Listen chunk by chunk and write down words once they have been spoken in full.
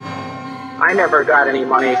I never got any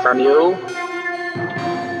money from you.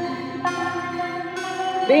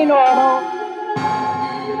 Be normal.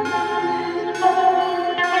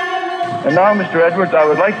 And now, Mr. Edwards, I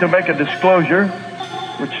would like to make a disclosure,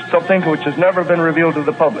 something which has never been revealed to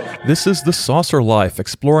the public. This is The Saucer Life,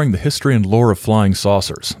 exploring the history and lore of flying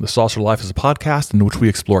saucers. The Saucer Life is a podcast in which we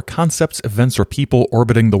explore concepts, events, or people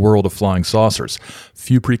orbiting the world of flying saucers.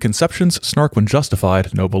 Few preconceptions, snark when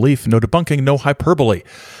justified, no belief, no debunking, no hyperbole.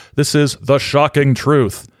 This is The Shocking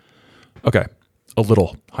Truth. Okay, a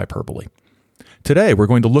little hyperbole. Today, we're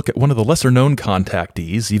going to look at one of the lesser-known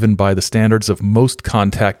contactees, even by the standards of most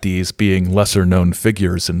contactees being lesser-known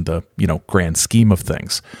figures in the, grand scheme of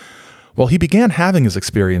things. While he began having his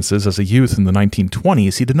experiences as a youth in the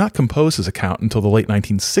 1920s, he did not compose his account until the late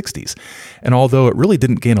 1960s. And although it really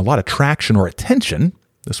didn't gain a lot of traction or attention,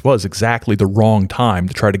 this was exactly the wrong time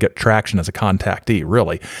to try to get traction as a contactee,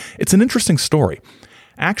 really. It's an interesting story.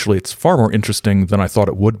 Actually, it's far more interesting than I thought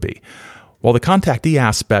it would be. While the contactee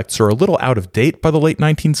aspects are a little out of date by the late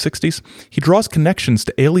 1960s, he draws connections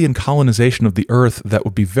to alien colonization of the Earth that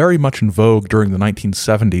would be very much in vogue during the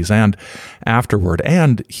 1970s and afterward.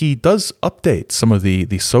 And he does update some of the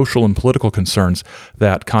social and political concerns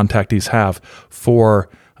that contactees have for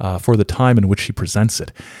the time in which he presents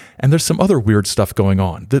it. And there's some other weird stuff going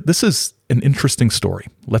on. This is an interesting story.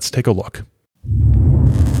 Let's take a look.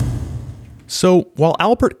 So, while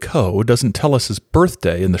Albert Coe doesn't tell us his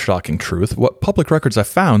birthday in The Shocking Truth, what public records I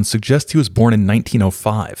found suggest he was born in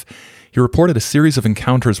 1905. He reported a series of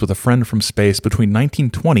encounters with a friend from space between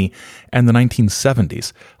 1920 and the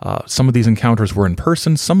 1970s. Some of these encounters were in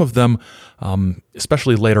person. Some of them,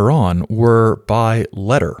 especially later on, were by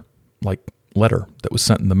letter, like letter that was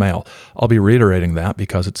sent in the mail. I'll be reiterating that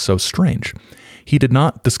because it's so strange. He did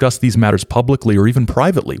not discuss these matters publicly or even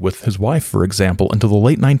privately with his wife, for example, until the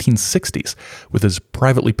late 1960s with his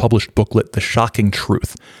privately published booklet, The Shocking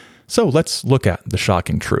Truth. So let's look at The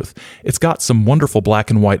Shocking Truth. It's got some wonderful black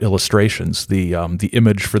and white illustrations. The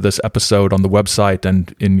image for this episode on the website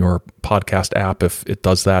and in your podcast app, if it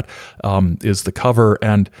does that, is the cover.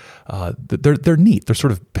 And they're neat. They're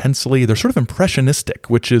sort of pencily. They're sort of impressionistic,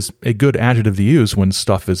 which is a good adjective to use when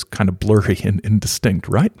stuff is kind of blurry and indistinct,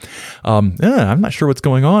 right? I'm not sure what's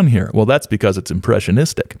going on here. Well, that's because it's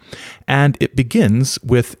impressionistic. And it begins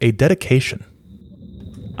with a dedication.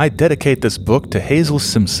 I dedicate this book to Hazel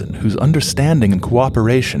Simpson, whose understanding and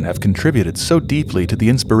cooperation have contributed so deeply to the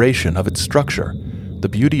inspiration of its structure. The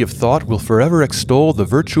beauty of thought will forever extol the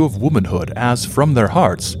virtue of womanhood as, from their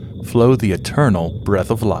hearts, flow the eternal breath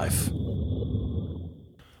of life.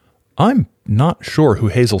 I'm not sure who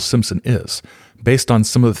Hazel Simpson is. Based on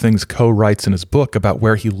some of the things Coe writes in his book about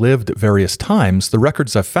where he lived at various times, the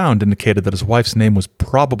records I've found indicated that his wife's name was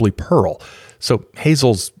probably Pearl, so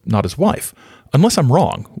Hazel's not his wife. Unless I'm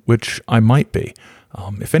wrong, which I might be.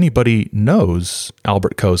 If anybody knows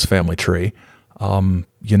Albert Coe's family tree,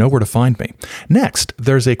 you know where to find me. Next,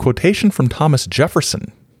 there's a quotation from Thomas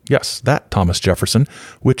Jefferson. Yes, that Thomas Jefferson,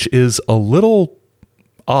 which is a little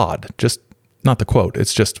odd. Just not the quote.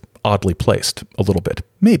 It's just oddly placed a little bit.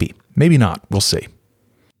 Maybe not. We'll see.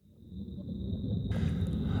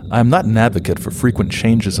 I am not an advocate for frequent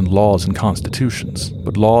changes in laws and constitutions,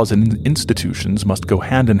 but laws and institutions must go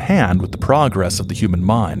hand in hand with the progress of the human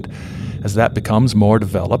mind. As that becomes more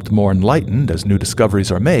developed, more enlightened, as new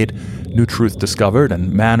discoveries are made, new truth discovered,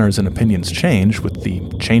 and manners and opinions change with the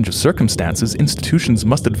change of circumstances, institutions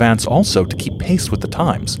must advance also to keep pace with the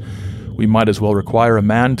times. We might as well require a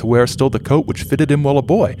man to wear still the coat which fitted him while a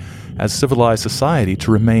boy, as civilized society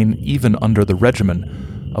to remain even under the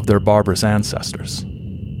regimen of their barbarous ancestors.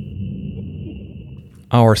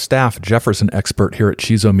 Our staff Jefferson expert here at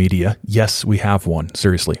Chizo Media, yes, we have one,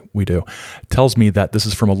 seriously, we do, tells me that this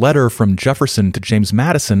is from a letter from Jefferson to James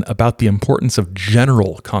Madison about the importance of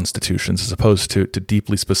general constitutions as opposed to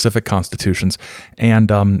deeply specific constitutions,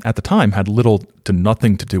 and at the time had little to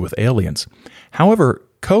nothing to do with aliens. However,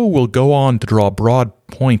 Coe will go on to draw a broad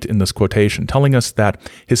point in this quotation, telling us that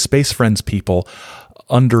his space friends people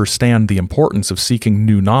understand the importance of seeking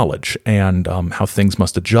new knowledge and how things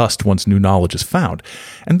must adjust once new knowledge is found.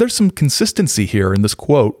 And there's some consistency here in this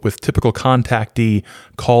quote with typical contactee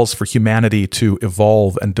calls for humanity to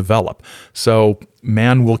evolve and develop. So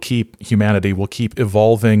humanity will keep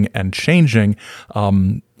evolving and changing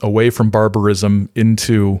away from barbarism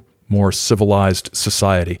into more civilized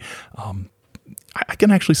society. I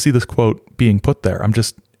can actually see this quote being put there.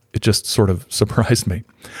 It just sort of surprised me.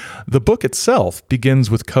 The book itself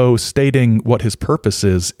begins with Coe stating what his purpose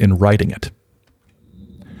is in writing it.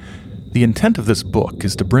 The intent of this book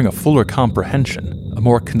is to bring a fuller comprehension, a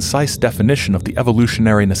more concise definition of the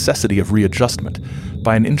evolutionary necessity of readjustment,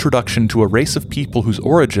 by an introduction to a race of people whose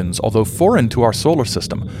origins, although foreign to our solar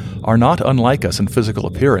system, are not unlike us in physical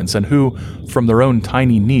appearance, and who, from their own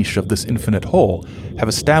tiny niche of this infinite whole, have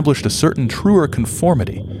established a certain truer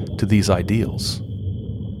conformity to these ideals.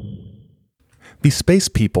 These space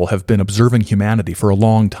people have been observing humanity for a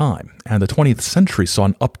long time, and the 20th century saw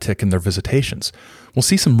an uptick in their visitations. We'll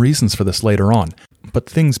see some reasons for this later on, but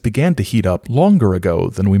things began to heat up longer ago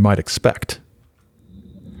than we might expect.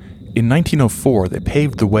 In 1904, they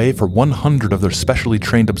paved the way for 100 of their specially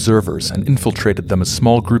trained observers and infiltrated them as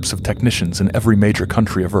small groups of technicians in every major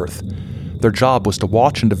country of Earth. Their job was to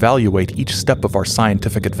watch and evaluate each step of our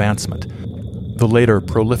scientific advancement. The later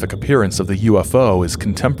prolific appearance of the UFO is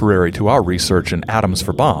contemporary to our research in atoms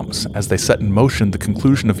for bombs, as they set in motion the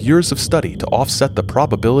conclusion of years of study to offset the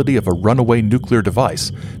probability of a runaway nuclear device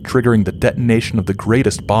triggering the detonation of the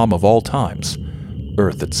greatest bomb of all times,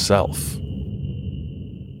 Earth itself.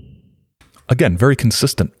 Again, very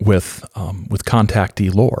consistent with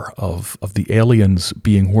contactee lore of the aliens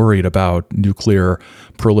being worried about nuclear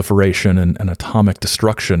proliferation and atomic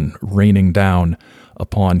destruction raining down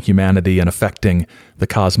upon humanity and affecting the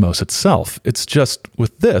cosmos itself. It's just,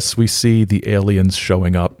 with this, we see the aliens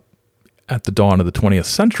showing up at the dawn of the 20th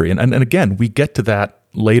century. And again, we get to that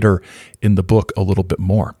later in the book a little bit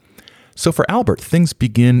more. So for Albert, things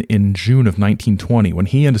begin in June of 1920 when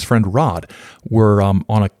he and his friend Rod were on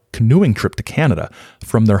a canoeing trip to Canada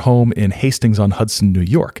from their home in Hastings-on-Hudson, New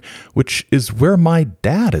York, which is where my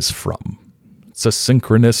dad is from. It's a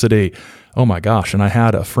synchronicity. Oh my gosh, and I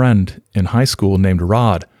had a friend in high school named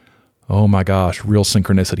Rod. Oh my gosh, real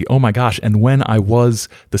synchronicity. Oh my gosh, and when I was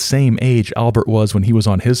the same age Albert was when he was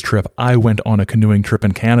on his trip, I went on a canoeing trip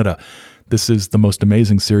in Canada. This is the most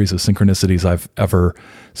amazing series of synchronicities I've ever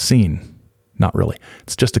seen. Not really.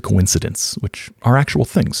 It's just a coincidence, which are actual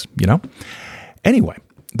things, you know? Anyway,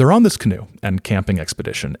 they're on this canoe and camping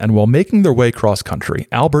expedition, and while making their way cross-country,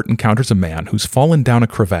 Albert encounters a man who's fallen down a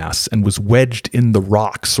crevasse and was wedged in the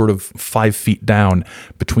rock sort of 5 feet down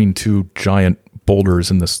between two giant boulders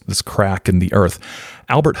in this crack in the earth.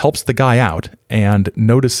 Albert helps the guy out and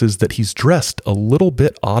notices that he's dressed a little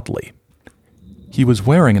bit oddly. He was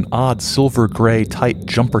wearing an odd silver-gray tight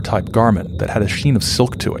jumper-type garment that had a sheen of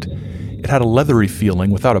silk to it. It had a leathery feeling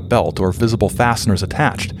without a belt or visible fasteners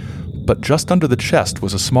attached, but just under the chest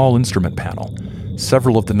was a small instrument panel.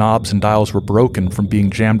 Several of the knobs and dials were broken from being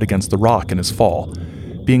jammed against the rock in his fall.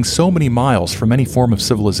 Being so many miles from any form of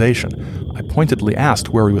civilization, I pointedly asked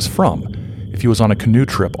where he was from, if he was on a canoe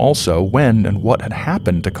trip also, when and what had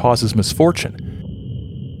happened to cause his misfortune.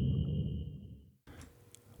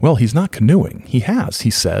 Well, he's not canoeing. He has, he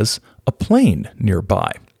says, a plane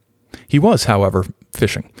nearby. He was, however,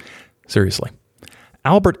 fishing. Seriously.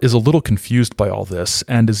 Albert is a little confused by all this,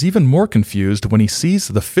 and is even more confused when he sees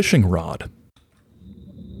the fishing rod.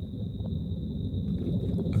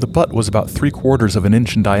 The butt was about 3/4 of an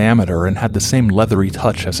inch in diameter and had the same leathery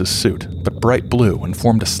touch as his suit, but bright blue and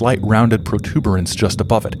formed a slight rounded protuberance just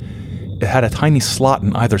above it. It had a tiny slot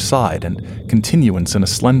on either side and continuance in a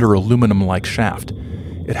slender aluminum-like shaft.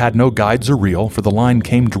 It had no guides or reel, for the line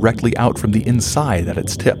came directly out from the inside at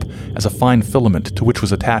its tip, as a fine filament to which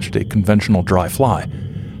was attached a conventional dry fly.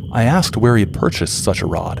 I asked where he had purchased such a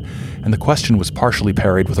rod, and the question was partially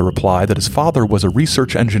parried with a reply that his father was a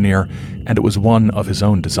research engineer and it was one of his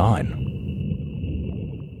own design.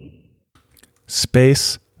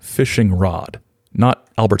 Space fishing rod. Not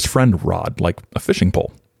Albert's friend Rod, like a fishing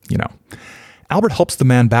pole, you know. Albert helps the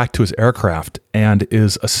man back to his aircraft and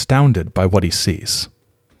is astounded by what he sees.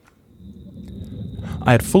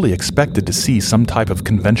 I had fully expected to see some type of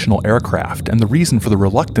conventional aircraft, and the reason for the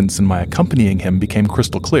reluctance in my accompanying him became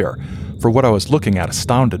crystal clear, for what I was looking at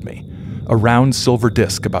astounded me. A round silver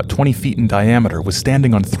disc about 20 feet in diameter was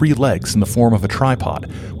standing on 3 legs in the form of a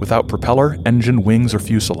tripod, without propeller, engine, wings, or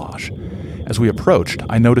fuselage. As we approached,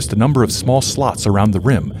 I noticed a number of small slots around the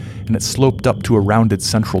rim, and it sloped up to a rounded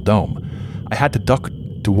central dome. I had to duck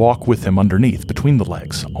to walk with him underneath, between the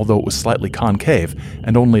legs, although it was slightly concave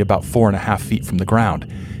and only about 4.5 feet from the ground.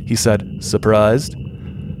 He said, "Surprised?"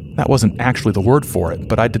 That wasn't actually the word for it,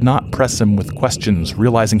 but I did not press him with questions,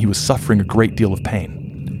 realizing he was suffering a great deal of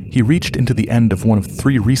pain. He reached into the end of one of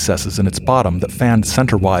 3 recesses in its bottom that fanned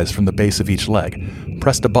center-wise from the base of each leg,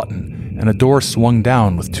 pressed a button, and a door swung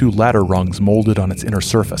down with 2 ladder rungs molded on its inner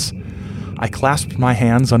surface. I clasped my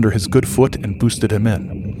hands under his good foot and boosted him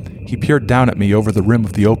in. He peered down at me over the rim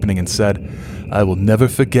of the opening and said, "I will never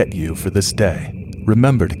forget you for this day.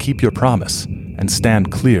 Remember to keep your promise and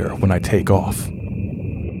stand clear when I take off."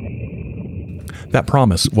 That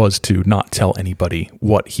promise was to not tell anybody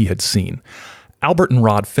what he had seen. Albert and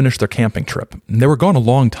Rod finished their camping trip. They were gone a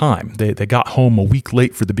long time. They got home a week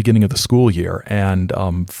late for the beginning of the school year, and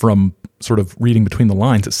from sort of reading between the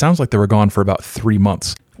lines, it sounds like they were gone for about 3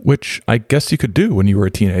 months, which I guess you could do when you were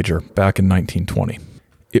a teenager back in 1920.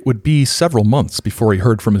 It would be several months before he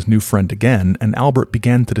heard from his new friend again, and Albert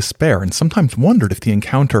began to despair and sometimes wondered if the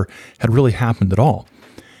encounter had really happened at all.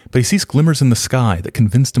 But he sees glimmers in the sky that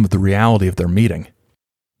convinced him of the reality of their meeting.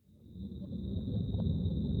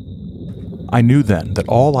 I knew then that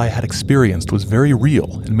all I had experienced was very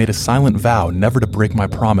real and made a silent vow never to break my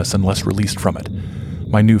promise unless released from it.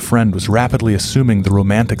 My new friend was rapidly assuming the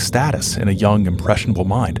romantic status in a young, impressionable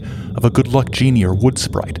mind of a good-luck genie or wood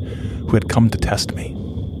sprite who had come to test me.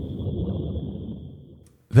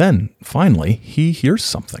 Then, finally, he hears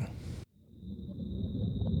something.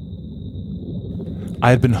 I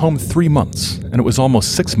had been home 3 months, and it was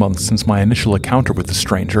almost 6 months since my initial encounter with the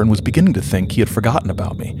stranger, and was beginning to think he had forgotten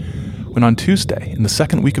about me, when on Tuesday, in the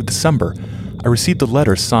second week of December, I received a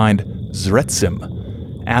letter signed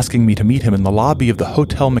Zretzim, asking me to meet him in the lobby of the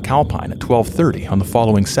Hotel McAlpine at 12:30 on the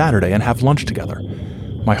following Saturday and have lunch together.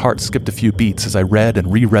 My heart skipped a few beats as I read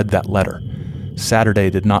and reread that letter. Saturday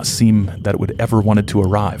did not seem that it would ever wanted to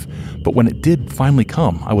arrive, but when it did finally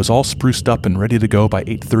come, I was all spruced up and ready to go by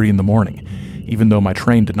 8:30 in the morning, even though my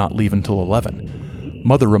train did not leave until 11.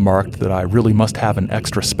 Mother remarked that I really must have an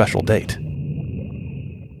extra special date.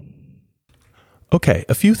 Okay,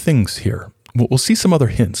 a few things here. We'll see some other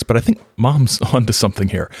hints, but I think Mom's onto something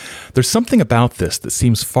here. There's something about this that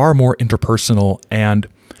seems far more interpersonal and,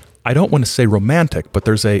 I don't want to say romantic, but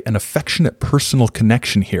there's an affectionate personal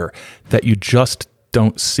connection here that you just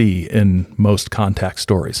don't see in most contact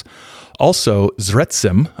stories. Also,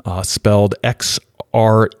 Zretzim, spelled X-R-E-T-S-I-M,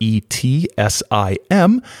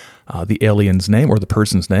 the alien's name or the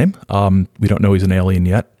person's name. We don't know he's an alien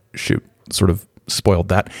yet. Shoot, sort of spoiled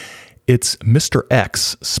that. It's Mr.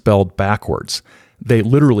 X spelled backwards. They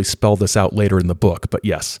literally spell this out later in the book, but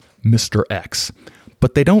yes, Mr. X.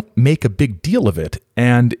 But they don't make a big deal of it,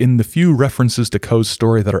 and in the few references to Coe's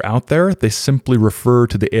story that are out there, they simply refer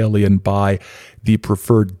to the alien by the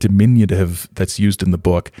preferred diminutive that's used in the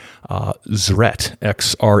book, Zret,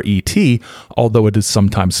 X-R-E-T, although it is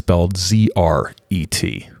sometimes spelled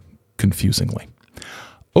Z-R-E-T, confusingly.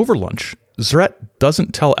 Over lunch, Zret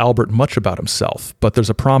doesn't tell Albert much about himself, but there's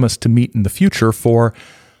a promise to meet in the future for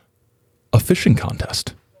a fishing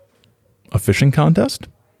contest. A fishing contest?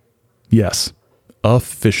 Yes, a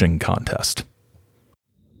fishing contest.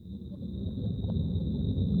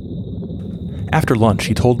 After lunch,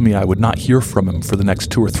 he told me I would not hear from him for the next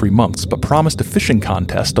 2 or 3 months, but promised a fishing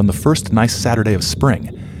contest on the first nice Saturday of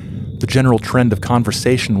spring. The general trend of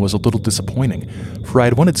conversation was a little disappointing, for I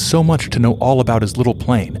had wanted so much to know all about his little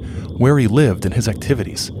plane, where he lived and his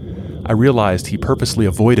activities. I realized he purposely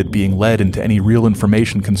avoided being led into any real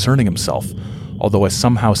information concerning himself, although I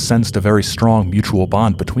somehow sensed a very strong mutual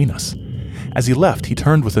bond between us. As he left, he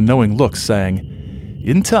turned with a knowing look, saying,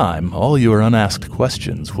 "In time, all your unasked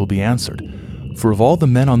questions will be answered, for of all the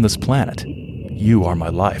men on this planet, you are my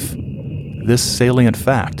life. This salient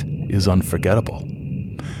fact is unforgettable."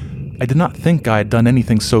 I did not think I had done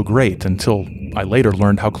anything so great until I later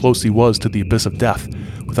learned how close he was to the abyss of death,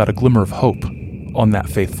 without a glimmer of hope, on that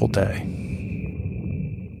faithful day.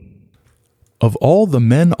 Of all the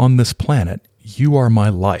men on this planet, you are my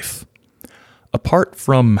life. Apart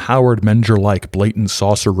from Howard Menger-like blatant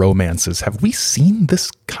saucer romances, have we seen this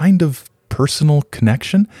kind of personal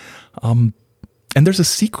connection? And there's a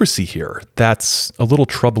secrecy here that's a little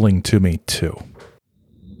troubling to me, too.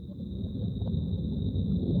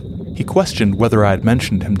 He questioned whether I had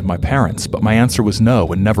mentioned him to my parents, but my answer was no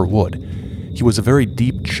and never would. He was a very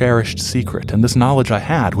deep, cherished secret, and this knowledge I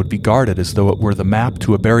had would be guarded as though it were the map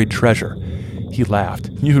to a buried treasure. He laughed.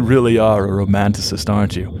 "You really are a romanticist,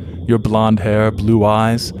 aren't you? Your blonde hair, blue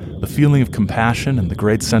eyes, the feeling of compassion, and the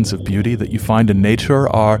great sense of beauty that you find in nature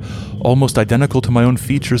are almost identical to my own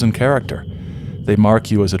features and character. They mark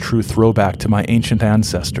you as a true throwback to my ancient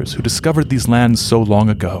ancestors who discovered these lands so long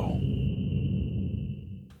ago."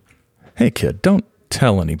 Hey kid, don't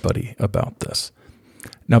tell anybody about this.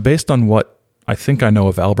 Now, based on what I think I know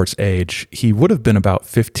of Albert's age, he would have been about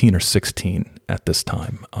 15 or 16 at this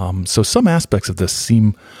time. So some aspects of this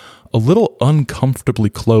seem a little uncomfortably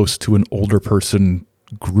close to an older person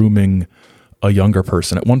grooming a younger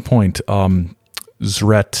person. At one point,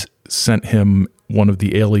 Zret sent him one of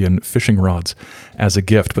the alien fishing rods as a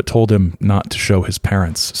gift, but told him not to show his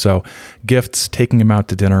parents. So gifts, taking him out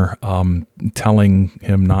to dinner, telling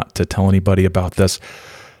him not to tell anybody about this.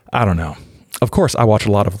 I don't know. Of course, I watch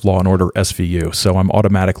a lot of Law & Order SVU, so I'm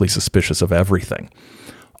automatically suspicious of everything.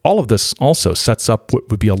 All of this also sets up what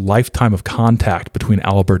would be a lifetime of contact between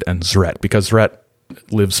Albert and Zret, because Zret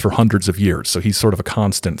lives for hundreds of years, so he's sort of a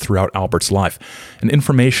constant throughout Albert's life. And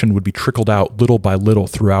information would be trickled out little by little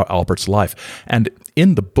throughout Albert's life. And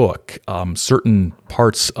in the book, certain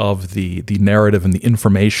parts of the narrative and the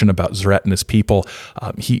information about Zret and his people,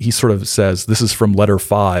 he sort of says, this is from letter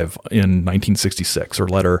 5 in 1966, or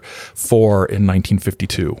letter 4 in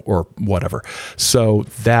 1952, or whatever. So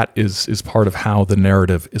that is part of how the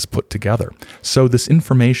narrative is put together. So this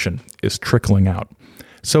information is trickling out.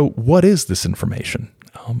 So what is this information?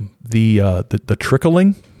 The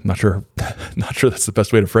trickling, not sure that's the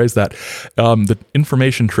best way to phrase that. The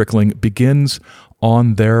information trickling begins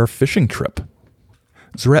on their fishing trip.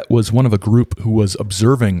 Zret was one of a group who was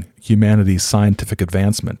observing humanity's scientific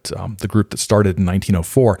advancement, the group that started in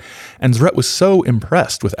 1904, and Zret was so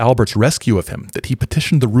impressed with Albert's rescue of him that he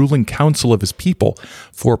petitioned the ruling council of his people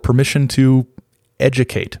for permission to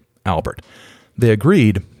educate Albert. They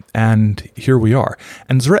agreed, and here we are.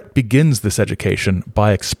 And Zret begins this education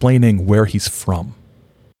by explaining where he's from.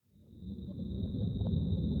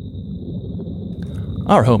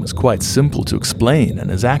 Our home is quite simple to explain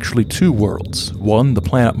and is actually two worlds. One, the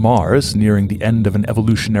planet Mars, nearing the end of an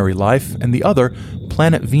evolutionary life, and the other,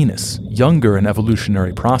 planet Venus, younger in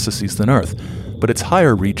evolutionary processes than Earth, but its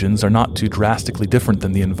higher regions are not too drastically different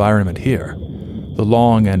than the environment here. The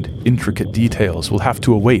long and intricate details will have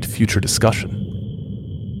to await future discussion.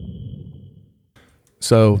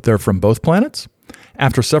 So they're from both planets?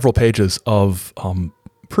 After several pages of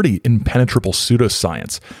pretty impenetrable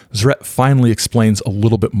pseudoscience, Zret finally explains a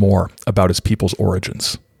little bit more about his people's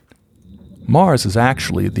origins. Mars is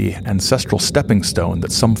actually the ancestral stepping stone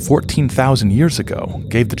that some 14,000 years ago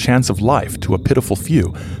gave the chance of life to a pitiful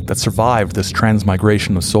few that survived this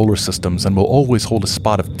transmigration of solar systems and will always hold a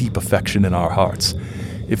spot of deep affection in our hearts.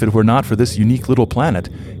 If it were not for this unique little planet,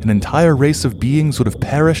 an entire race of beings would have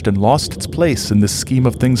perished and lost its place in this scheme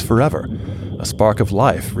of things forever. A spark of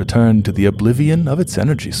life returned to the oblivion of its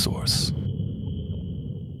energy source.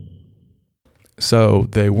 So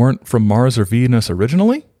they weren't from Mars or Venus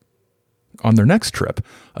originally? On their next trip,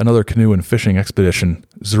 another canoe and fishing expedition,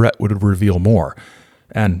 Zret would reveal more.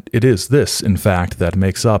 And it is this, in fact, that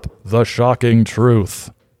makes up the shocking truth.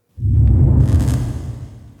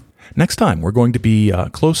 Next time, we're going to be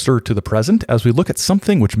closer to the present as we look at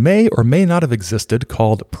something which may or may not have existed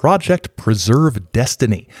called Project Preserve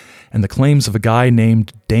Destiny and the claims of a guy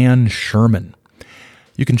named Dan Sherman.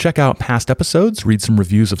 You can check out past episodes, read some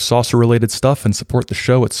reviews of saucer-related stuff, and support the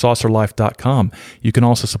show at saucerlife.com. You can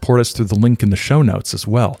also support us through the link in the show notes as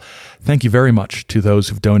well. Thank you very much to those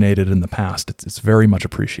who've donated in the past. It's very much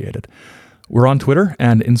appreciated. We're on Twitter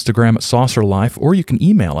and Instagram at SaucerLife, or you can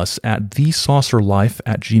email us at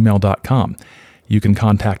thesaucerlife@gmail.com. You can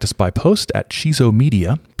contact us by post at Chizo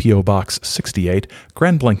Media, P.O. Box 68,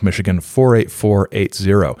 Grand Blanc, Michigan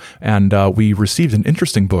 48480. And we received an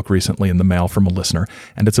interesting book recently in the mail from a listener,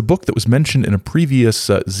 and it's a book that was mentioned in a previous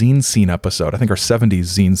Zine Scene episode, I think our 70s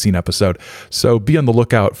Zine Scene episode. So be on the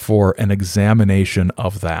lookout for an examination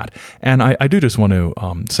of that. And I do just want to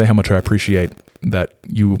say how much I appreciate that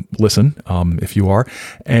you listen, if you are,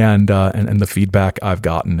 and the feedback I've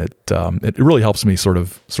gotten. It really helps me sort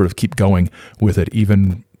of keep going with it,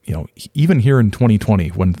 even here in 2020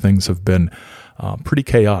 when things have been pretty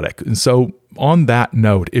chaotic. And so on that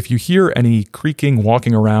note, if you hear any creaking,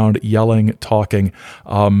 walking around, yelling, talking,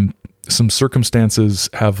 some circumstances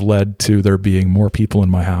have led to there being more people in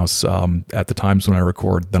my house at the times when I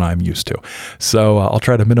record than I'm used to. So I'll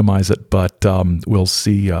try to minimize it, but we'll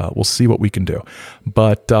see what we can do.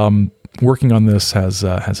 But working on this has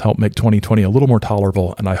helped make 2020 a little more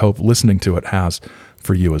tolerable, and I hope listening to it has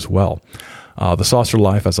for you as well. The Saucer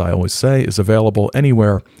Life, as I always say, is available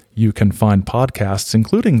anywhere you can find podcasts,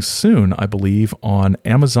 including soon, I believe, on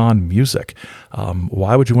Amazon Music.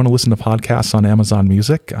 Why would you want to listen to podcasts on Amazon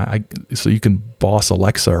Music? So you can boss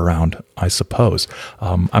Alexa around, I suppose.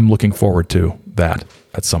 I'm looking forward to that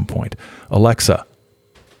at some point. Alexa,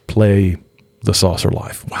 play The Saucer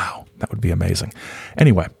Life. Wow, that would be amazing.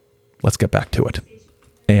 Anyway, let's get back to it.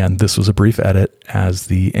 And this was a brief edit as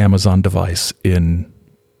the Amazon device in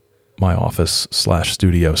my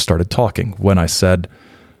office/studio started talking when I said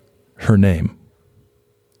her name.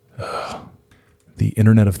 The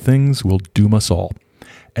Internet of Things will doom us all.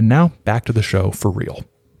 And now back to the show for real.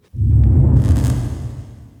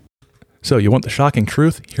 So you want the shocking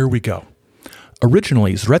truth? Here we go.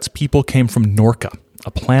 Originally, Zret's people came from Norca,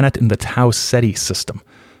 a planet in the Tau Ceti system.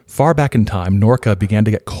 Far back in time, Norca began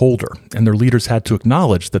to get colder, and their leaders had to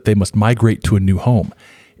acknowledge that they must migrate to a new home.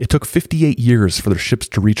 It took 58 years for their ships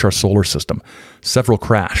to reach our solar system. Several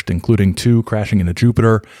crashed, including 2 crashing into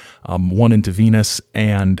Jupiter, 1 into Venus,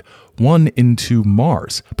 and 1 into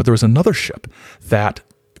Mars. But there was another ship that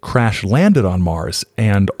crash-landed on Mars,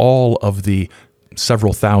 and all of the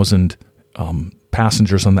several thousand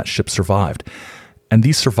passengers on that ship survived. And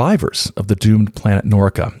these survivors of the doomed planet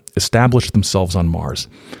Norca established themselves on Mars,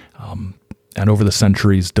 and over the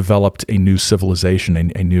centuries developed a new civilization,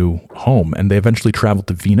 a new home. And they eventually traveled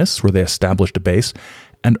to Venus, where they established a base,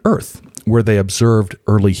 and Earth, where they observed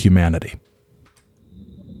early humanity.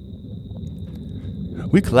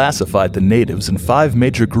 We classified the natives in 5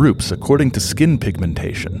 major groups according to skin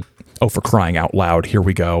pigmentation. Oh, for crying out loud, here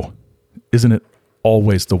we go. Isn't it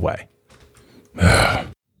always the way?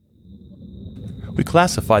 We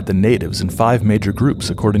classified the natives in 5 major groups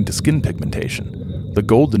according to skin pigmentation. The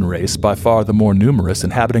golden race, by far the more numerous,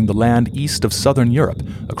 inhabiting the land east of southern Europe,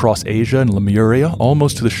 across Asia and Lemuria,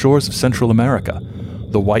 almost to the shores of Central America.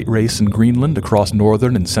 The white race in Greenland, across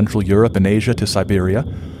northern and central Europe and Asia to Siberia.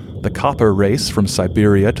 The copper race from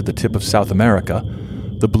Siberia to the tip of South America.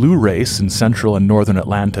 The blue race in central and northern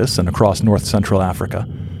Atlantis and across north-central Africa.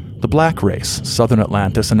 The black race, southern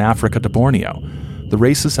Atlantis and Africa to Borneo. The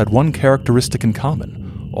races had one characteristic in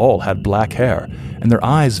common. All had black hair, and their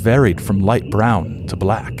eyes varied from light brown to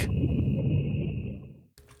black.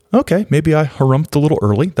 Okay, maybe I harumphed a little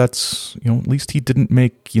early. That's, at least he didn't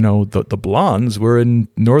make, the blondes were in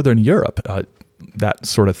Northern Europe, that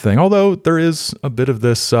sort of thing. Although there is a bit of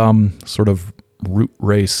this sort of root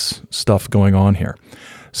race stuff going on here.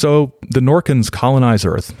 So the Norcans colonized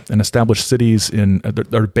Earth and established cities in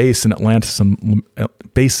their base in Atlantis and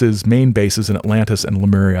main bases in Atlantis and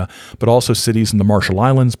Lemuria, but also cities in the Marshall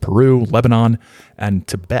Islands, Peru, Lebanon, and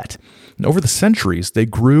Tibet. And over the centuries, they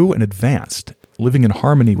grew and advanced, living in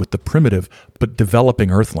harmony with the primitive but developing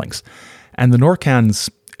Earthlings. And the Norcans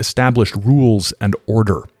established rules and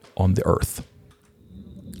order on the Earth.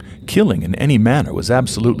 Killing in any manner was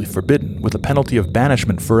absolutely forbidden, with a penalty of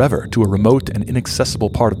banishment forever to a remote and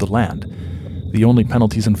inaccessible part of the land. The only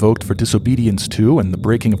penalties invoked for disobedience to and the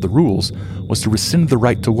breaking of the rules was to rescind the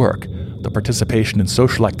right to work, the participation in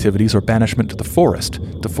social activities, or banishment to the forest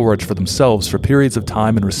to forage for themselves for periods of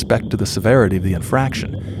time in respect to the severity of the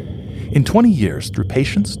infraction. In 20 years, through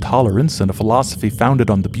patience, tolerance, and a philosophy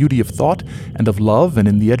founded on the beauty of thought and of love, and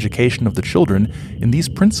in the education of the children in these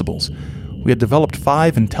principles, we had developed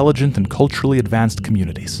 5 intelligent and culturally advanced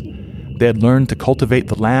communities. They had learned to cultivate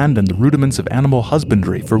the land and the rudiments of animal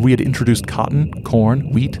husbandry, for we had introduced cotton, corn,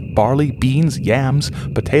 wheat, barley, beans, yams,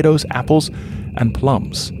 potatoes, apples, and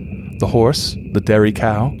plums, the horse, the dairy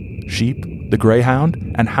cow, sheep, the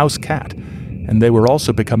greyhound, and house cat, and they were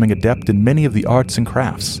also becoming adept in many of the arts and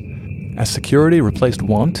crafts. As security replaced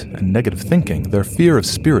want and negative thinking, their fear of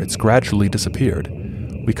spirits gradually disappeared.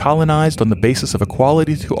 We colonized on the basis of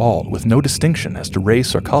equality to all, with no distinction as to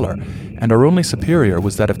race or color, and our only superior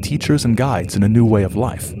was that of teachers and guides in a new way of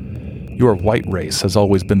life. Your white race has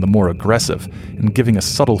always been the more aggressive, and giving a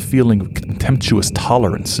subtle feeling of contemptuous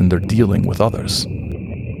tolerance in their dealing with others.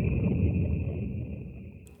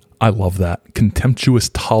 I love that. Contemptuous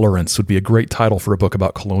tolerance would be a great title for a book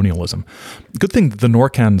about colonialism. Good thing the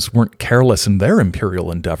Norcans weren't careless in their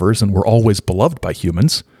imperial endeavors and were always beloved by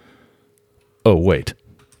humans. Oh, wait.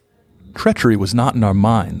 Treachery was not in our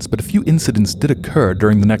minds, but a few incidents did occur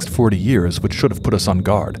during the next 40 years which should have put us on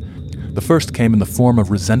guard. The first came in the form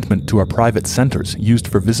of resentment to our private centers used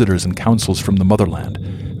for visitors and councils from the motherland.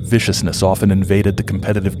 Viciousness often invaded the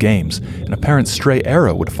competitive games. An apparent stray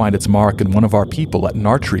arrow would find its mark in one of our people at an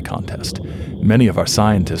archery contest. Many of our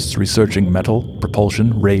scientists researching metal,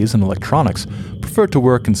 propulsion, rays, and electronics preferred to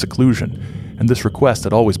work in seclusion, and this request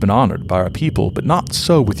had always been honored by our people, but not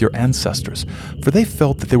so with your ancestors, for they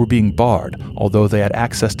felt that they were being barred, although they had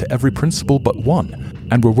access to every principle but one,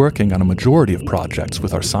 and were working on a majority of projects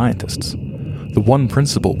with our scientists. The one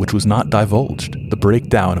principle which was not divulged, the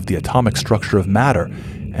breakdown of the atomic structure of matter,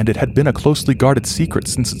 and it had been a closely guarded secret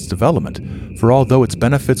since its development, for although its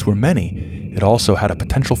benefits were many, it also had a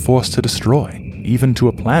potential force to destroy, even to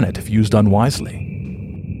a planet if used unwisely.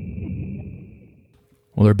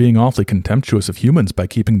 Well, they're being awfully contemptuous of humans by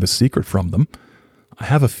keeping this secret from them. I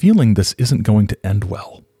have a feeling this isn't going to end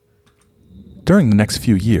well. During the next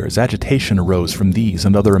few years, agitation arose from these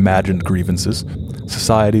and other imagined grievances.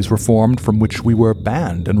 Societies were formed from which we were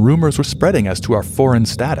banned, and rumors were spreading as to our foreign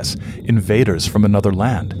status, invaders from another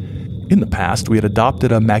land. In the past, we had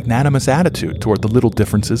adopted a magnanimous attitude toward the little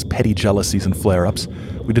differences, petty jealousies, and flare-ups.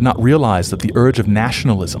 We did not realize that the urge of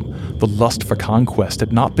nationalism, the lust for conquest,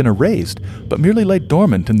 had not been erased, but merely lay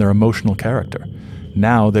dormant in their emotional character.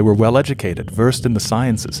 Now they were well educated, versed in the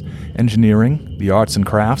sciences, engineering, the arts and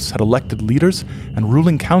crafts, had elected leaders, and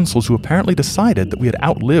ruling councils who apparently decided that we had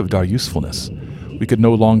outlived our usefulness. We could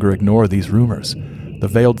no longer ignore these rumors. The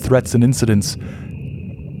veiled threats and incidents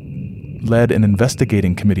led an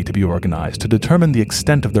investigating committee to be organized to determine the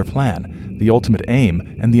extent of their plan, the ultimate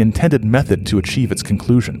aim, and the intended method to achieve its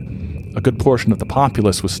conclusion. A good portion of the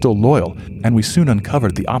populace was still loyal, and we soon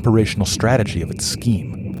uncovered the operational strategy of its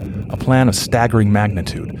scheme. A plan of staggering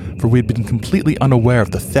magnitude, for we had been completely unaware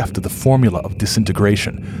of the theft of the formula of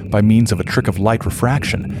disintegration by means of a trick of light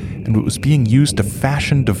refraction, and it was being used to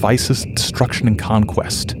fashion devices of destruction and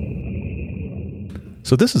conquest.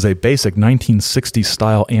 So this is a basic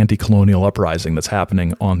 1960s-style anti-colonial uprising that's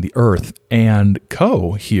happening on the Earth, and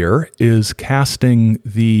Coe here is casting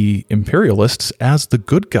the imperialists as the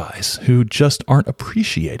good guys who just aren't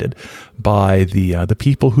appreciated by the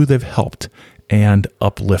people who they've helped and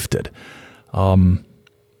uplifted.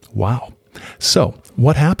 Wow. So,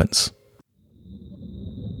 what happens?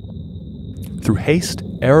 Through haste,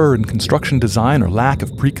 error in construction design, or lack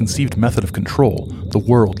of preconceived method of control, the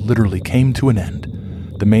world literally came to an end.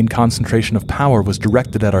 The main concentration of power was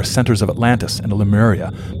directed at our centers of Atlantis and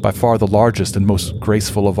Lemuria, by far the largest and most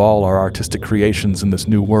graceful of all our artistic creations in this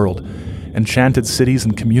new world. Enchanted cities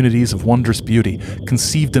and communities of wondrous beauty,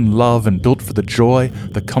 conceived in love and built for the joy,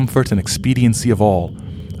 the comfort, and expediency of all.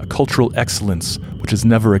 A cultural excellence which has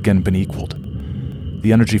never again been equaled.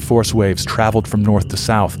 The energy force waves traveled from north to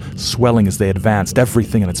south, swelling as they advanced.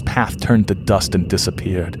 Everything in its path turned to dust and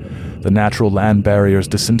disappeared. The natural land barriers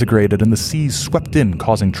disintegrated and the seas swept in,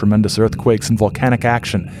 causing tremendous earthquakes and volcanic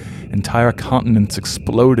action. Entire continents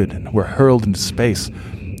exploded and were hurled into space.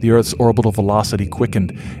 The Earth's orbital velocity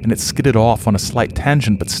quickened, and it skidded off on a slight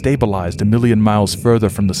tangent but stabilized 1 million miles further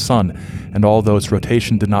from the sun, and although its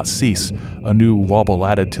rotation did not cease, a new wobble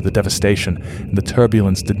added to the devastation, and the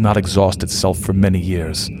turbulence did not exhaust itself for many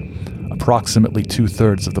years. Approximately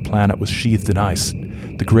 2/3 of the planet was sheathed in ice.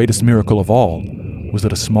 The greatest miracle of all was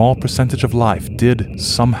that a small percentage of life did,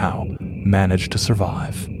 somehow, manage to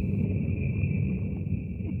survive.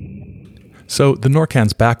 So the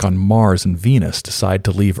Norcans back on Mars and Venus decide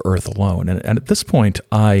to leave Earth alone. And at this point,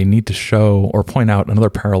 I need to show or point out another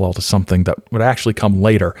parallel to something that would actually come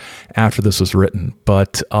later after this was written.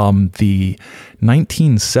 But the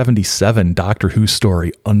 1977 Doctor Who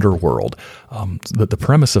story, Underworld, the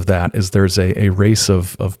premise of that is there's a race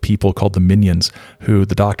of people called the Minions, who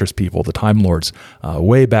the Doctor's people, the Time Lords,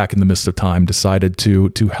 way back in the mist of time, decided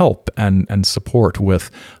to help and support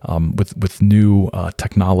with new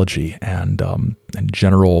technology and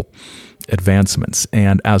general advancements,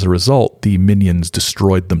 and as a result, the Minions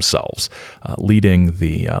destroyed themselves, leading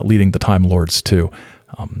the Time Lords to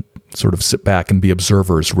sort of sit back and be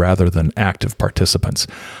observers rather than active participants.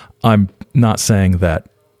 I'm not saying that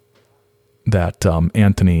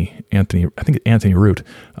Anthony Root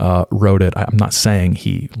wrote it. I'm not saying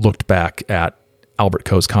he looked back at Albert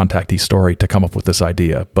Coe's contactee story to come up with this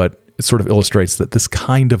idea, but it sort of illustrates that this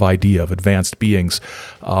kind of idea of advanced beings'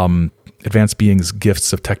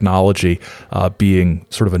 gifts of technology being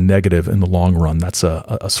sort of a negative in the long run. That's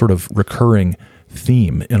a sort of recurring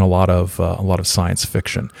theme in a lot of science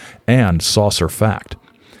fiction and saucer fact.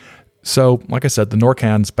 So, like I said, the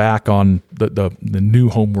Norcans back on the new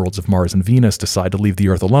homeworlds of Mars and Venus decide to leave the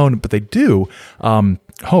Earth alone, but they do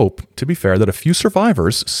hope, to be fair, that a few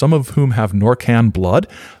survivors, some of whom have Norcan blood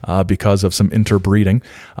because of some interbreeding,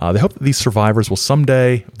 they hope that these survivors will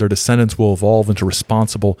someday, their descendants will evolve into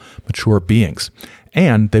responsible, mature beings,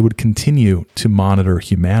 and they would continue to monitor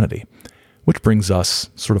humanity. Which brings us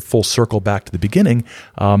sort of full circle back to the beginning,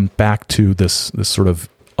 back to this sort of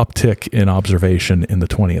uptick in observation in the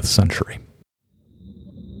 20th century.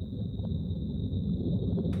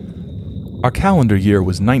 Our calendar year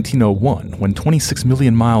was 1901, when 26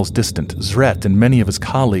 million miles distant, Zret and many of his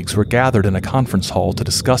colleagues were gathered in a conference hall to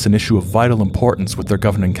discuss an issue of vital importance with their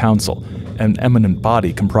governing council, an eminent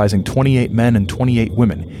body comprising 28 men and 28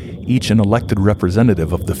 women, each an elected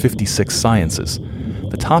representative of the 56 sciences.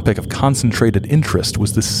 The topic of concentrated interest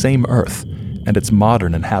was this same Earth and its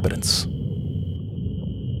modern inhabitants.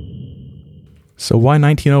 So why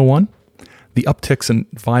 1901? The upticks in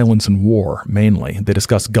violence and war, mainly. They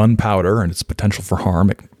discuss gunpowder and its potential for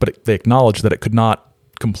harm, but they acknowledge that it could not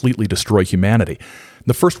completely destroy humanity.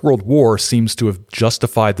 The First World War seems to have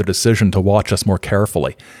justified their decision to watch us more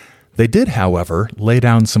carefully. They did, however, lay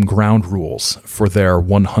down some ground rules for their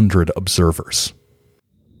 100 observers.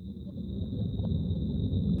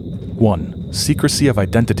 1. Secrecy of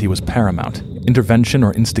identity was paramount. Intervention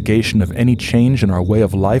or instigation of any change in our way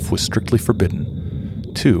of life was strictly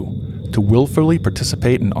forbidden. 2. to willfully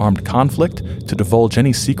participate in armed conflict, to divulge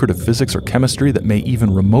any secret of physics or chemistry that may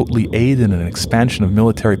even remotely aid in an expansion of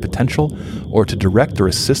military potential, or to direct or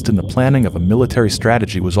assist in the planning of a military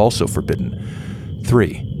strategy was also forbidden.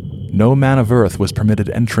 3. No man of Earth was permitted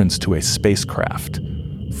entrance to a spacecraft.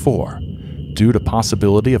 4. Due to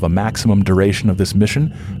possibility of a maximum duration of this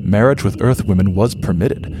mission, marriage with Earth women was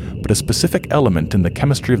permitted, but a specific element in the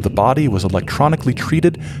chemistry of the body was electronically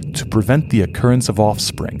treated to prevent the occurrence of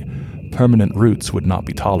offspring. Permanent roots would not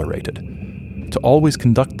be tolerated. To always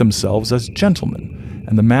conduct themselves as gentlemen,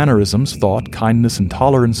 and the mannerisms, thought, kindness, and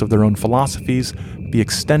tolerance of their own philosophies be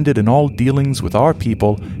extended in all dealings with our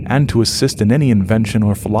people, and to assist in any invention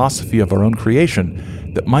or philosophy of our own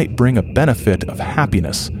creation that might bring a benefit of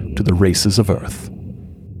happiness to the races of Earth.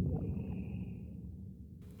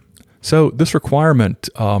 So this requirement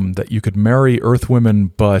that you could marry Earth women,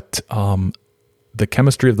 but the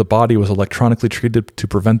chemistry of the body was electronically treated to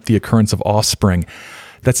prevent the occurrence of offspring,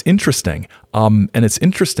 that's interesting. And it's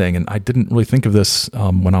interesting, and I didn't really think of this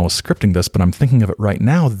when I was scripting this, but I'm thinking of it right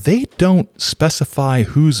now. They don't specify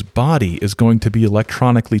whose body is going to be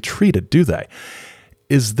electronically treated, do they?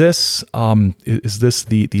 Is this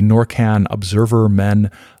the NORCAN observer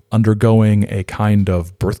men undergoing a kind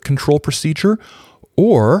of birth control procedure,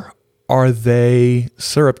 or are they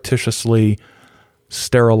surreptitiously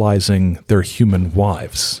sterilizing their human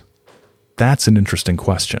wives? That's an interesting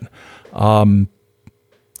question.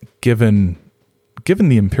 Given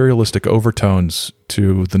the imperialistic overtones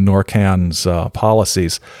to the NORCAN's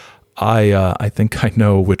policies, I think I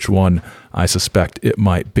know which one I suspect it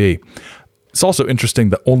might be. It's also interesting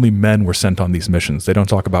that only men were sent on these missions. They don't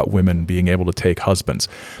talk about women being able to take husbands.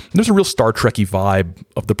 And there's a real Star Trek-y vibe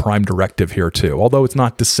of the Prime Directive here, too. Although it's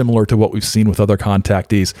not dissimilar to what we've seen with other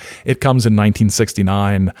contactees. It comes in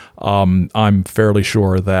 1969. I'm fairly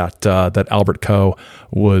sure that Albert Coe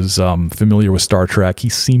was familiar with Star Trek. He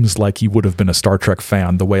seems like he would have been a Star Trek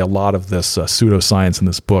fan, the way a lot of this pseudoscience in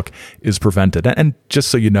this book is prevented. And just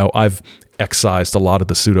so you know, I've excised a lot of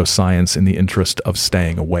the pseudoscience in the interest of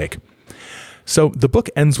staying awake. So the book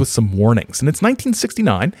ends with some warnings, and it's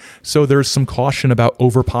 1969, so there's some caution about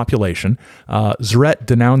overpopulation. Zaret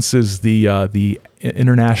denounces the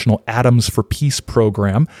International Atoms for Peace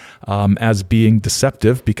program as being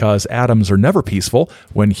deceptive because atoms are never peaceful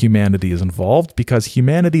when humanity is involved, because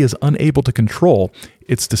humanity is unable to control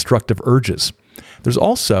its destructive urges. There's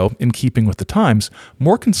also, in keeping with the times,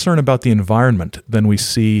 more concern about the environment than we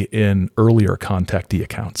see in earlier contactee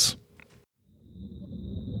accounts.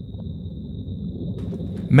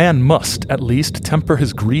 Man must, at least, temper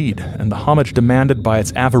his greed and the homage demanded by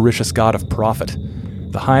its avaricious god of profit.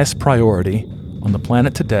 The highest priority on the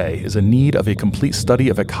planet today is a need of a complete study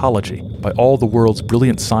of ecology by all the world's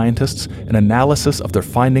brilliant scientists, an analysis of their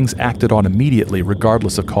findings acted on immediately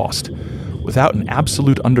regardless of cost. Without an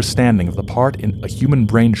absolute understanding of the part a human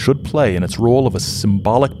brain should play in its role of a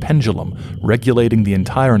symbolic pendulum regulating the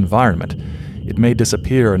entire environment, it may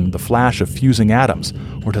disappear in the flash of fusing atoms,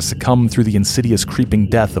 or to succumb through the insidious creeping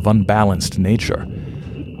death of unbalanced nature.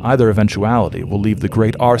 Either eventuality will leave the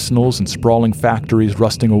great arsenals and sprawling factories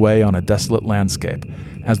rusting away on a desolate landscape,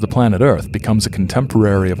 as the planet Earth becomes a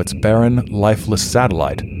contemporary of its barren, lifeless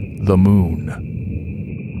satellite, the Moon.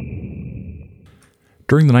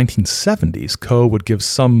 During the 1970s, Coe would give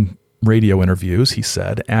some radio interviews, he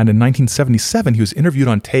said, and in 1977 he was interviewed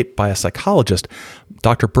on tape by a psychologist,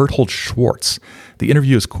 Dr. Berthold Schwartz. The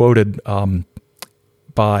interview is quoted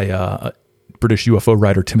by British UFO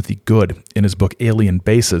writer Timothy Good in his book Alien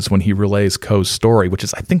Bases when he relays Coe's story, which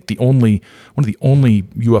is, I think, one of the only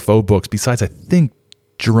UFO books, besides, I think,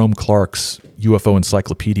 Jerome Clark's UFO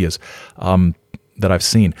encyclopedias, that I've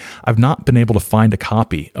seen. I've not been able to find a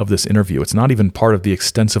copy of this interview. It's not even part of the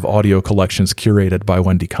extensive audio collections curated by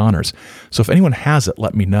Wendy Connors. So if anyone has it,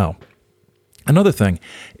 let me know. Another thing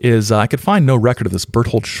is I could find no record of this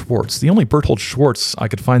Berthold Schwartz. The only Berthold Schwartz I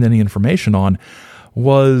could find any information on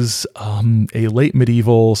was a late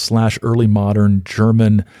medieval / early modern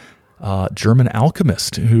German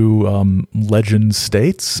alchemist who, legend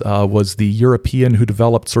states, was the European who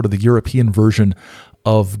developed sort of the European version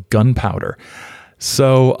of gunpowder.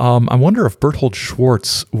 So I wonder if Berthold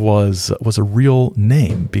Schwartz was a real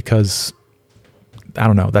name, because, I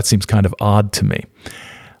don't know, that seems kind of odd to me.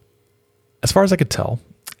 As far as I could tell,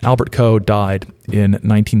 Albert Coe died in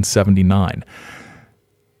 1979.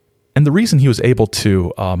 And the reason he was able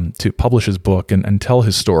to publish his book and tell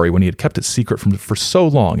his story when he had kept it secret for so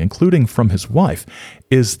long, including from his wife,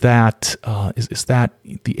 is that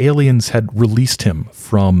the aliens had released him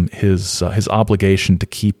from his obligation to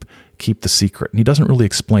keep the secret, and he doesn't really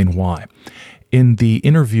explain why. In the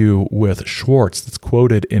interview with Schwartz that's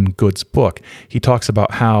quoted in Good's book, he talks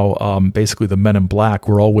about how basically the men in black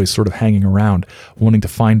were always sort of hanging around wanting to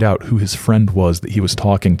find out who his friend was that he was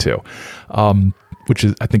talking to, which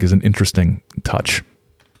I think is an interesting touch.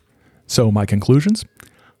 So my conclusions?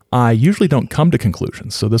 I usually don't come to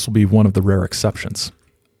conclusions, so this will be one of the rare exceptions.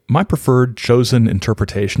 My preferred chosen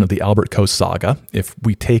interpretation of the Albert Coe saga, if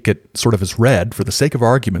we take it sort of as read for the sake of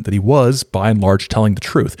argument that he was, by and large, telling the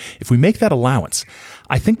truth, if we make that allowance,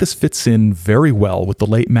 I think this fits in very well with the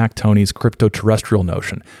late Mac Tonnies' crypto-terrestrial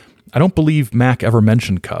notion. I don't believe Mac ever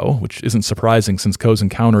mentioned Coe, which isn't surprising since Coe's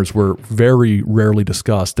encounters were very rarely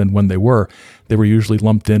discussed, and when they were usually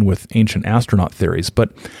lumped in with ancient astronaut theories.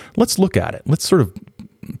 But let's look at it.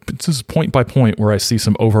 This is point by point where I see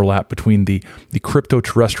some overlap between the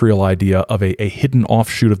crypto-terrestrial idea of a hidden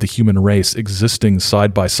offshoot of the human race existing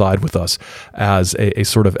side by side with us as a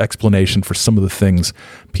sort of explanation for some of the things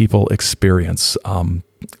people experience.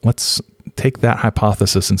 Let's take that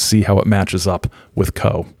hypothesis and see how it matches up with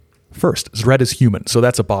Coe. First, Zret is human, so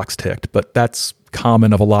that's a box ticked, but that's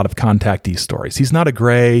common of a lot of contactee stories. He's not a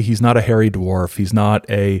gray, he's not a hairy dwarf, he's not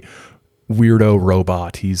a weirdo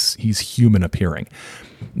robot, he's human appearing.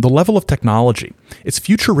 The level of technology, it's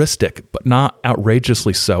futuristic, but not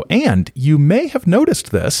outrageously so. And you may have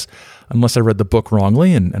noticed this, unless I read the book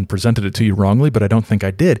wrongly and presented it to you wrongly, but I don't think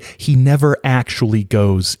I did. He never actually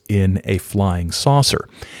goes in a flying saucer.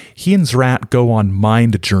 He and Zrat go on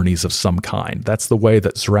mind journeys of some kind. That's the way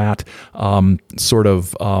that Zrat or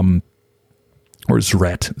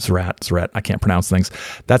Zret, I can't pronounce things.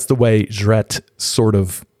 That's the way Zret sort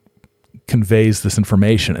of conveys this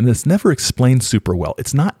information, and it's never explained super well.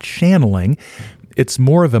 It's not channeling, it's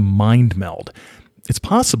more of a mind meld. It's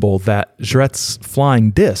possible that Zret's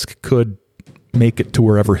flying disc could make it to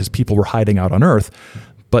wherever his people were hiding out on Earth,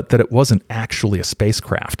 but that it wasn't actually a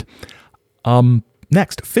spacecraft.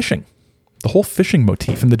 Next, fishing. The whole fishing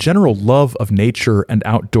motif and the general love of nature and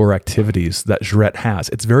outdoor activities that Zret has.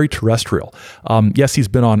 It's very terrestrial. Yes, he's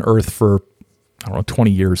been on Earth for,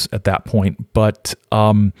 20 years at that point, but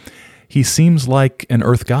he seems like an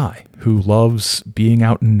Earth guy who loves being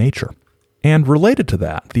out in nature. And related to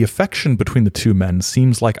that, the affection between the two men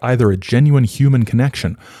seems like either a genuine human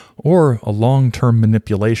connection or a long-term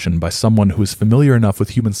manipulation by someone who is familiar enough with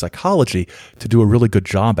human psychology to do a really good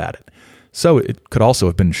job at it. So it could also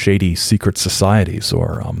have been shady secret societies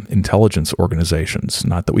or intelligence organizations,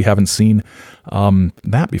 not that we haven't seen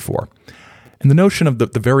that before. And the notion of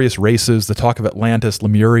the various races, the talk of Atlantis,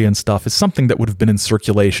 Lemuria and stuff is something that would have been in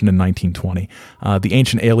circulation in 1920. The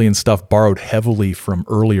ancient alien stuff borrowed heavily from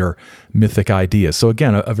earlier mythic ideas. So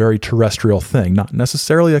again, a very terrestrial thing, not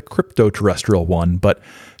necessarily a crypto-terrestrial one, but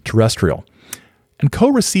terrestrial. And Coe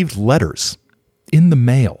received letters in the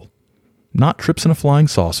mail, not trips in a flying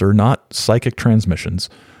saucer, not psychic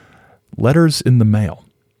transmissions, letters in the mail.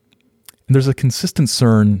 And there's a consistent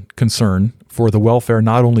concern for the welfare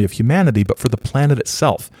not only of humanity, but for the planet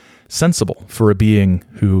itself, sensible for a being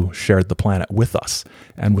who shared the planet with us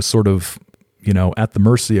and was sort of, at the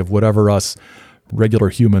mercy of whatever us regular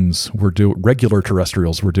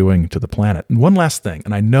terrestrials were doing to the planet. And one last thing,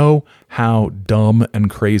 and I know how dumb and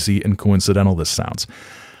crazy and coincidental this sounds.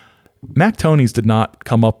 Mac Tonnies did not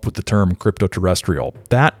come up with the term crypto-terrestrial.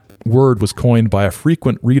 That word was coined by a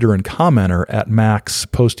frequent reader and commenter at Mac's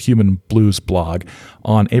Post-Human Blues blog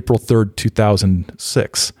on April 3rd,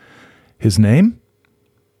 2006. His name?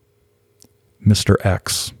 Mr.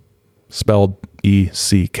 X. Spelled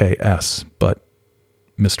E-C-K-S, but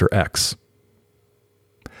Mr. X.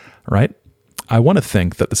 Right? I want to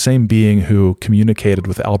think that the same being who communicated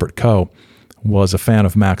with Albert Coe was a fan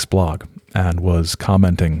of Mac's blog and was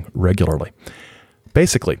commenting regularly.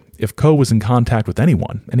 Basically, if Coe was in contact with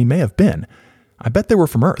anyone, and he may have been, I bet they were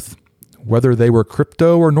from Earth. Whether they were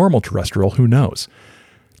crypto or normal terrestrial, who knows?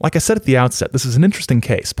 Like I said at the outset, this is an interesting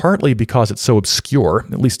case, partly because it's so obscure,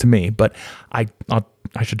 at least to me, but I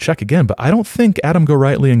should check again, but I don't think Adam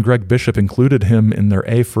Gorightly and Greg Bishop included him in their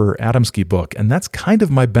A for Adamski book, and that's kind of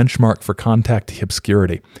my benchmark for contactee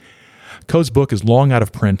obscurity. Coe's book is long out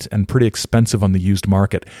of print and pretty expensive on the used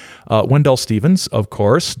market. Wendell Stevens, of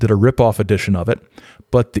course, did a rip-off edition of it,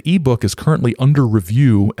 but the ebook is currently under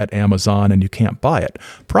review at Amazon and you can't buy it,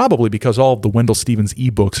 probably because all of the Wendell Stevens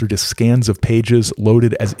ebooks are just scans of pages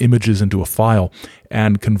loaded as images into a file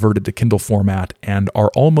and converted to Kindle format and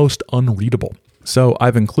are almost unreadable. So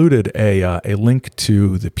I've included a link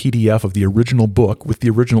to the PDF of the original book with the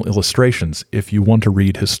original illustrations if you want to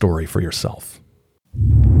read his story for yourself.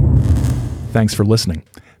 Thanks for listening.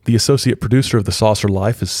 The associate producer of The Saucer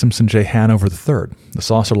Life is Simpson J. Hanover III. The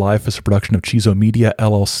Saucer Life is a production of Chizo Media,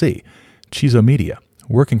 LLC. Chizo Media,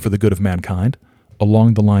 working for the good of mankind,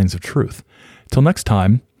 along the lines of truth. Till next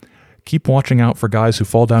time, keep watching out for guys who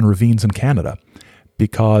fall down ravines in Canada,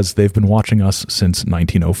 because they've been watching us since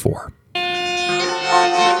 1904.